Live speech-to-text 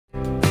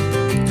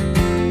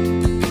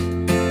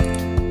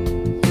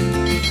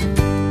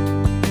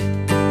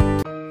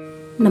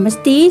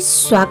नमस्ते,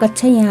 स्वागत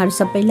छ यहाँहरु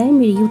सबैलाई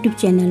मेरो युट्युब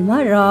च्यानलमा।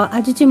 र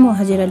आज चाहिँ म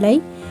हजुरहरुलाई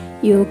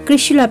यो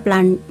क्रेसुला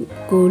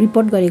प्लान्टको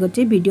रिपोर्ट गरेको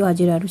चाहिँ भिडियो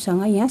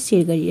हजुरहरुसँग यहाँ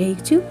शेयर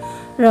गरिरहेको छु।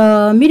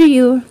 र मेरो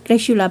यो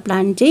क्रेसुला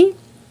प्लान्ट चाहिँ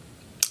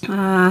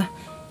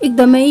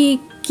एकदमै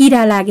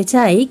किरा लागेछ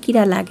है।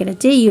 किरा लागेर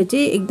चाहिँ यो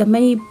चाहिँ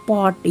एकदमै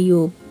पट यो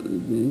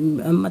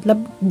मतलब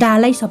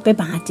डालै सबै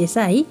भाँचेछ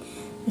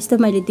है। यस्तो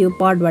मैले त्यो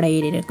पटबाट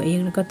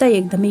हेरेको त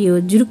एकदमै यो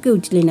जुरुक्कै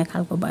उछलिने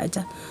खालको भएछ।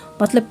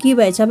 मतलब के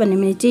भएछ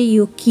भने चाहिँ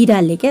यो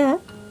किराले चाहिँ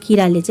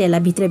यसलाई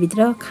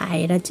भित्र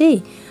खाएर चाहिँ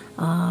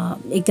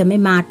एकदमै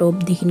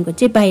माटोदेखिको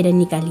चाहिँ बाहिर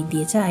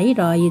निकालिदिएछ है।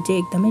 र यो चाहिँ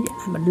एकदमै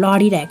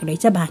लडिरहेको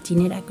रहेछ, भाँचि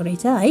नै रहेको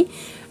रहेछ है।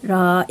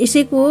 र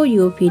यसैको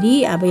यो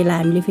फेरि अब यसलाई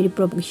हामीले फेरि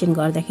प्रोपगेसन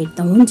गर्दाखेरि त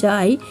हुन्छ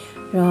है।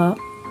 र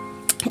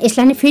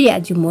यसलाई नै फेरि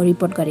आज म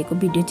रिपोर्ट गरेको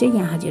भिडियो चाहिँ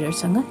यहाँ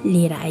हजुरहरुसँग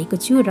लिएर आएको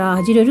छु। र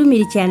हजुरहरु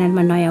मेरो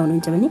च्यानलमा नयाँ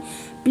हुनुहुन्छ भने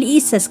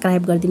प्लिज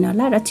सब्स्क्राइब गरिदिनु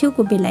होला र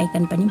छेउको बेल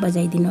आइकन पनि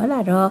बजाइदिनु होला।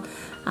 र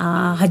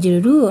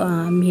हजुरहरु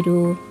मेरो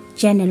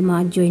च्यानलमा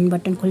जोइन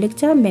बटन खोलेको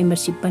छ,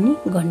 मेम्बरशिप पनि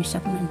गर्न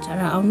सक्नुहुन्छ। र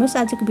आउनुहोस्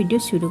आजको भिडियो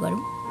सुरु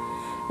गरौँ।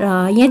 र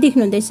यहाँ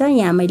देख्नुहुँदैछ,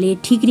 यहाँ मैले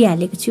ठिक्री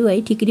हालेको छु है।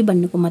 ठिक्री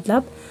भन्नुको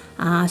मतलब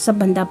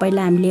सबभन्दा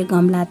पहिला हामीले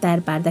गमला तयार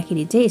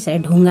पार्दाखेरि चाहिँ यसरी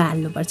ढुङ्गा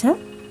हाल्नुपर्छ।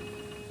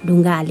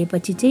 ढुङ्गा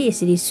हालेपछि चाहिँ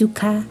यसरी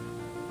सुक्खा,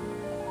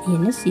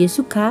 हेर्नुहोस् यो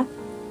सुक्खा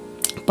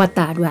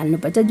पत्ताहरू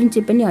हाल्नुपर्छ। जुन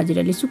चाहिँ पनि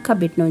हजुरहरूले सुक्खा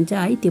भेट्नुहुन्छ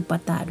है, त्यो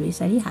पत्ताहरू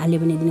यसरी हाल्यो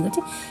भनेदेखिको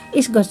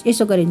चाहिँ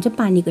यसो गऱ्यो भने चाहिँ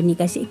पानीको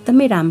निकासी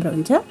एकदमै राम्रो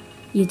हुन्छ।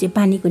 यो चाहिँ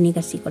पानीको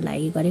निकासीको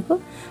लागि गरेको।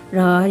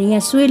 र यहाँ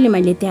सोइल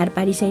मैले तयार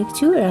पारिसकेको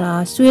छु।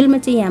 र सोइलमा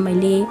चाहिँ यहाँ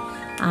मैले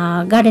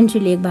गार्डन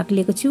सोइल एक भाग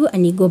लिएको छु,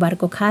 अनि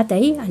गोबरको खाद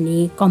है,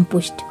 अनि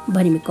कम्पोस्ट,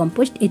 भर्मी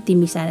कम्पोस्ट यति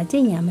मिसाएर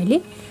चाहिँ यहाँ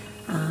मैले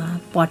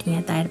पट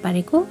यहाँ तयार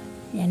पारेको।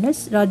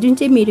 हेर्नुहोस्, र जुन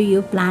चाहिँ मेरो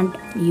यो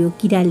प्लान्ट यो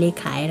किराले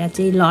खाएर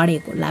चाहिँ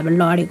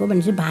लडेको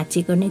भने चाहिँ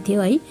भाँचेको नै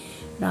थियो है।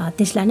 र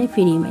त्यसलाई नै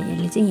फेरि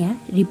मैले चाहिँ यहाँ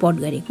रिपोर्ट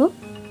गरेको।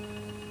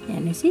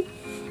 हेर्नुहोस् है,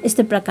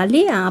 यस्तो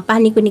प्रकारले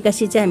पानीको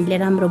निकासी चाहिँ हामीले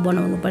राम्रो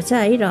बनाउनुपर्छ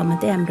है। र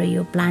मात्रै हाम्रो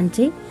यो प्लान्ट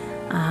चाहिँ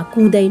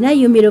कुँदैन।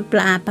 यो मेरो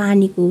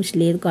पानीको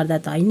उसले गर्दा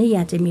त होइन।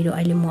 यहाँ चाहिँ मेरो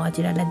अहिले म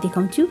हजुरहरूलाई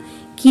देखाउँछु,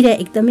 किरा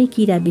एकदमै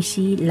किरा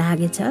बेसी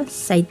लागेछ।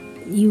 सायद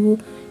यो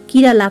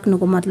किरा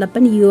लाग्नुको मतलब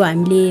पनि यो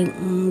हामीले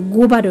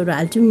गोबरहरू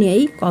हाल्छौँ नि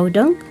है,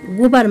 काउडङ,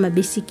 गोबरमा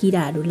बेसी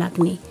किराहरू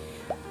लाग्ने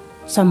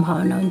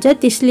सम्भावना हुन्छ।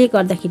 त्यसले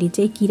गर्दाखेरि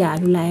चाहिँ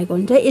किराहरू लागेको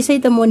हुन्छ। यसै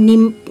त म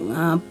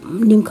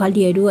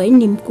निमखलीहरू है,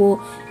 निमको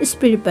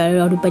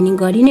स्प्रेहरू पनि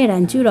गरि नै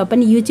रहन्छु। र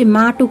पनि यो चाहिँ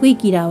माटोकै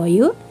किरा हो।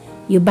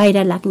 यो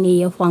बाहिर लाग्ने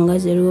यो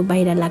फङ्गसहरू,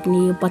 बाहिर लाग्ने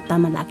यो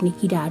पत्तामा लाग्ने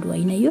किराहरू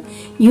होइन।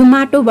 यो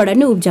माटोबाट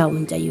नै उब्जाउ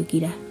हुन्छ यो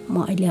किरा।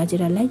 म अहिले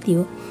हजुरहरूलाई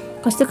त्यो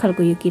कस्तो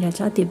खालको यो किरा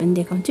छ त्यो पनि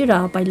देखाउँछु।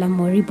 र पहिला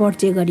म रिपोर्ट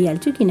चाहिँ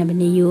गरिहाल्छु,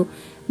 किनभने यो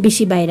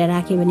बेसी बाहिर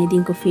राख्यो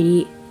भनेदेखिको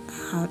फेरि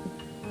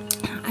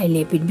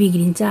अहिले फेरि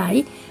बिग्रिन्छ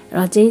है।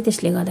 र चाहिँ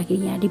त्यसले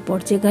गर्दाखेरि यहाँ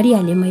रिपोर्ट चाहिँ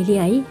गरिहालेँ मैले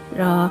है।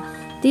 र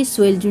त्यही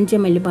सोइल जुन चाहिँ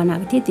मैले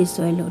बनाएको थिएँ त्यो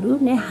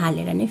सोइलहरू नै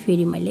हालेर नै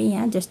फेरि मैले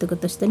यहाँ जस्तोको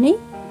त्यस्तो नै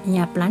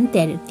यहाँ प्लान्ट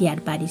तयार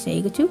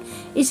पारिसकेको छु।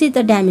 यसै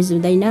त ड्यामेज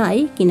हुँदैन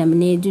है,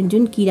 किनभने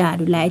जुन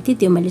किराहरू लागेको थियो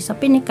त्यो मैले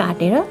सबै नै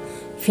काटेर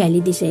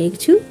फ्यालिदिइसकेको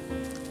छु।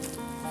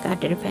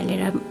 काटेर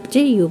फ्यालेर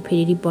चाहिँ यो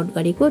फेरि रिपोर्ट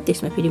गरेको।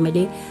 त्यसमा फेरि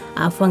मैले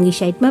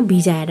फङ्गिसाइडमा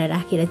भिजाएर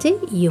राखेर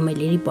चाहिँ यो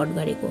मैले रिपोर्ट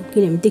गरेको।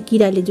 किनभने त्यो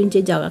किराले जुन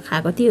चाहिँ जग्गा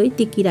खाएको थियो है,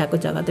 त्यो किराको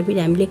जग्गा त फेरि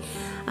हामीले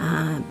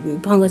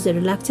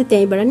फङ्गसहरू लाग्छ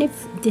त्यहीँबाट नै।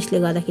 त्यसले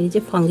गर्दाखेरि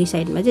चाहिँ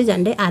फङ्गिसाइडमा चाहिँ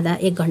झन्डै आधा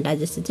 1 घन्टा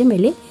जस्तो चाहिँ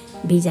मैले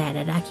भिजाएर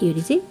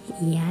राखिवरी चाहिँ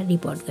यहाँ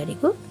रिपोर्ट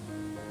गरेको।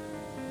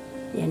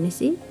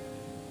 हेर्नुहोस् है,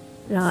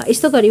 र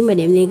यस्तो गऱ्यौँ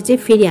भने चाहिँ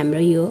फेरि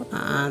हाम्रो यो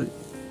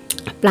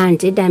प्लान्ट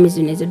चाहिँ ड्यामेज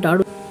हुने चाहिँ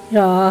डर। र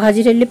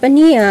हजुरहरूले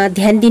पनि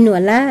ध्यान दिनु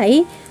होला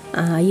है।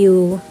 यो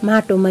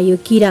माटोमा यो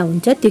किरा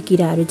हुन्छ, त्यो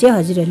किराहरू चाहिँ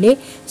हजुरहरूले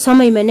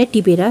समयमा नै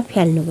टिपेर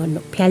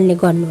फ्याल्ने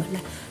गर्नु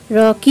होला।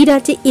 र किरा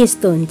चाहिँ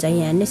यस्तो हुन्छ,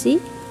 यहाँ हेर्नुहोस् है,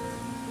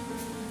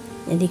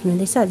 यहाँ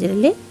देख्नुहुँदैछ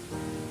हजुरहरूले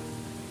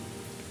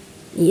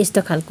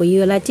यस्तो खालको।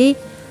 योलाई चाहिँ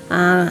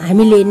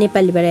हामीले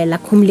नेपालीबाट यसलाई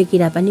खुम्ले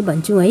किरा पनि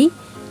भन्छौँ है।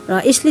 र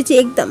यसले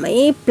चाहिँ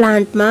एकदमै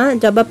प्लान्टमा,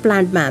 जब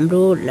प्लान्टमा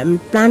हाम्रो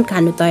प्लान्ट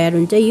खानु तयार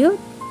हुन्छ, यो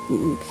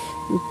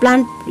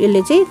प्लान्ट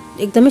यसले चाहिँ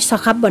एकदमै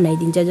सखाप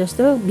बनाइदिन्छ।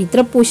 जस्तो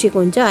भित्र पोसेको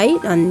हुन्छ है,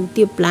 अनि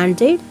त्यो प्लान्ट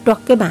चाहिँ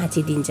टक्कै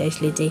भाँचिदिन्छ।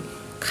 यसले चाहिँ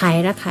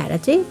खाएर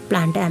चाहिँ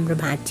प्लान्ट हाम्रो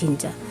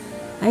भाँचिन्छ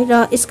है।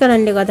 र यस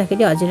कारणले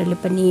गर्दाखेरि हजुरहरूले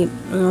पनि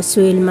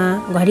सोइलमा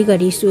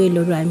घरिघरि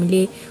सोइलहरू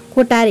हामीले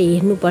कोटाएर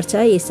हेर्नुपर्छ,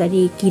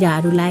 यसरी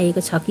किराहरू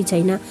लागेको छ कि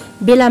छैन।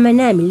 बेलामा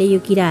नै हामीले यो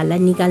किराहरूलाई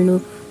निकाल्नु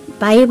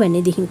पायो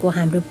भनेदेखिको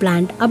हाम्रो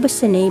प्लान्ट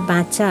अवश्य नै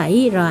बाँच्छ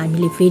है। र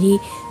हामीले फेरि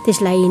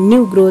त्यसलाई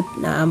न्यू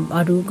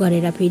ग्रोथहरू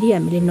गरेर फेरि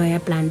हामीले नयाँ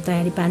प्लान्ट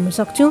तयारी पार्न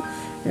सक्छौँ।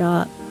 र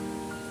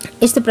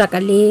यस्तो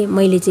प्रकारले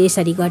मैले चाहिँ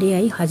यसरी गरेँ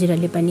है।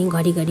 हजुरहरूले पनि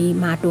घरिघरि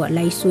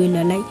माटोहरूलाई,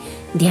 सोइलहरूलाई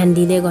ध्यान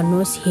दिँदै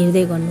गर्नुहोस्,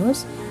 हेर्दै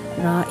गर्नुहोस्।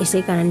 र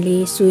यसै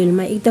कारणले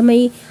सोइलमा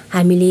एकदमै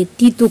हामीले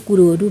तितो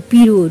कुरोहरू,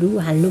 पिरोहरू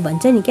हाल्नु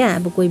भन्छ नि क्या।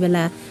 अब कोही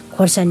बेला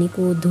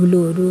खोर्सानीको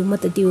धुलोहरू, म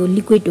त त्यो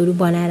लिक्विडहरू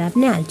बनाएर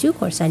पनि हाल्छु,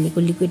 खोर्सानीको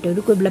लिक्विडहरू,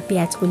 कोही बेला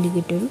प्याजको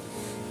लिक्विडहरू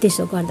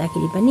त्यसो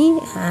गर्दाखेरि पनि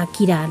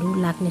किराहरू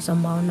लाग्ने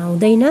सम्भावना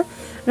हुँदैन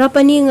र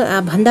पनि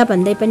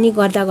भन्दै पनि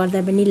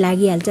गर्दा पनि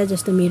लागिहाल्छ।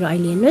 जस्तो मेरो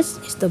अहिले हेर्नुहोस्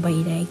यस्तो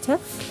भइरहेको छ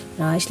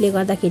र यसले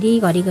गर्दाखेरि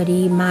घरिघरि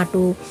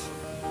माटो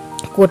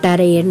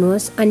कोटाएर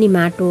हेर्नुहोस् अनि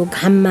माटो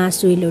घाममा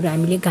सोइलहरू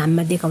हामीले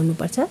घाममा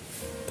देखाउनुपर्छ।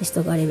 त्यस्तो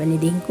गऱ्यो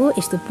भनेदेखिको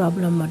यस्तो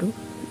प्रब्लमहरू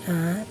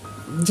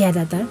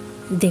ज्यादातर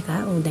देखा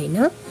हुँदैन।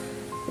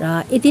 र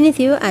यति नै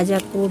थियो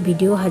आजको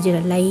भिडियो।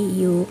 हजुरहरूलाई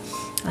यो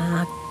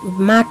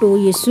माटो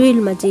यो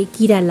सोइलमा चाहिँ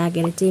किरा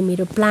लागेर चाहिँ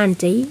मेरो प्लान्ट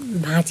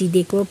चाहिँ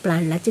भाँचिदिएको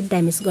प्लान्टलाई चाहिँ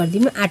ड्यामेज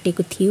गरिदिनु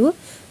आँटेको थियो,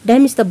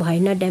 ड्यामेज त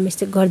भएन, ड्यामेज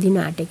चाहिँ गरिदिनु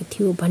आँटेको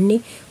थियो भन्ने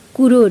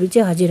कुरोहरू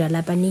चाहिँ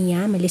हजुरहरूलाई पनि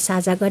यहाँ मैले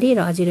साझा गरेँ र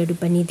हजुरहरू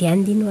पनि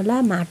ध्यान दिनु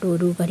होला।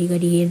 माटोहरू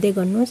घरिघरि हेर्दै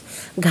गर्नुहोस्,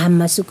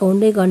 घाममा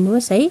सुकाउँदै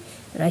गर्नुहोस् है,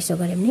 र यसो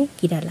गऱ्यो भने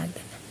किरा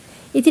लाग्दैन।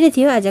 यति नै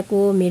थियो आजको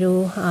मेरो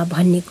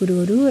भन्ने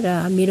कुरोहरू र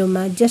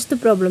मेरोमा जस्तो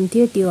प्रब्लम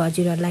थियो त्यो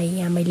हजुरहरूलाई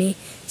यहाँ मैले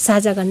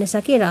साझा गर्न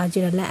सकेँ। र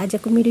हजुरहरूलाई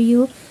आजको मेरो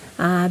यो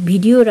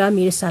भिडियो र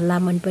मेरो सल्लाह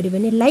मन पर्यो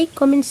भने लाइक,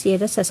 कमेन्ट,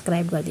 सेयर र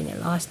सब्सक्राइब गरिदिनु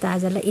होला। हस् त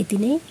आजलाई यति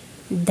नै,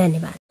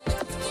 धन्यवाद।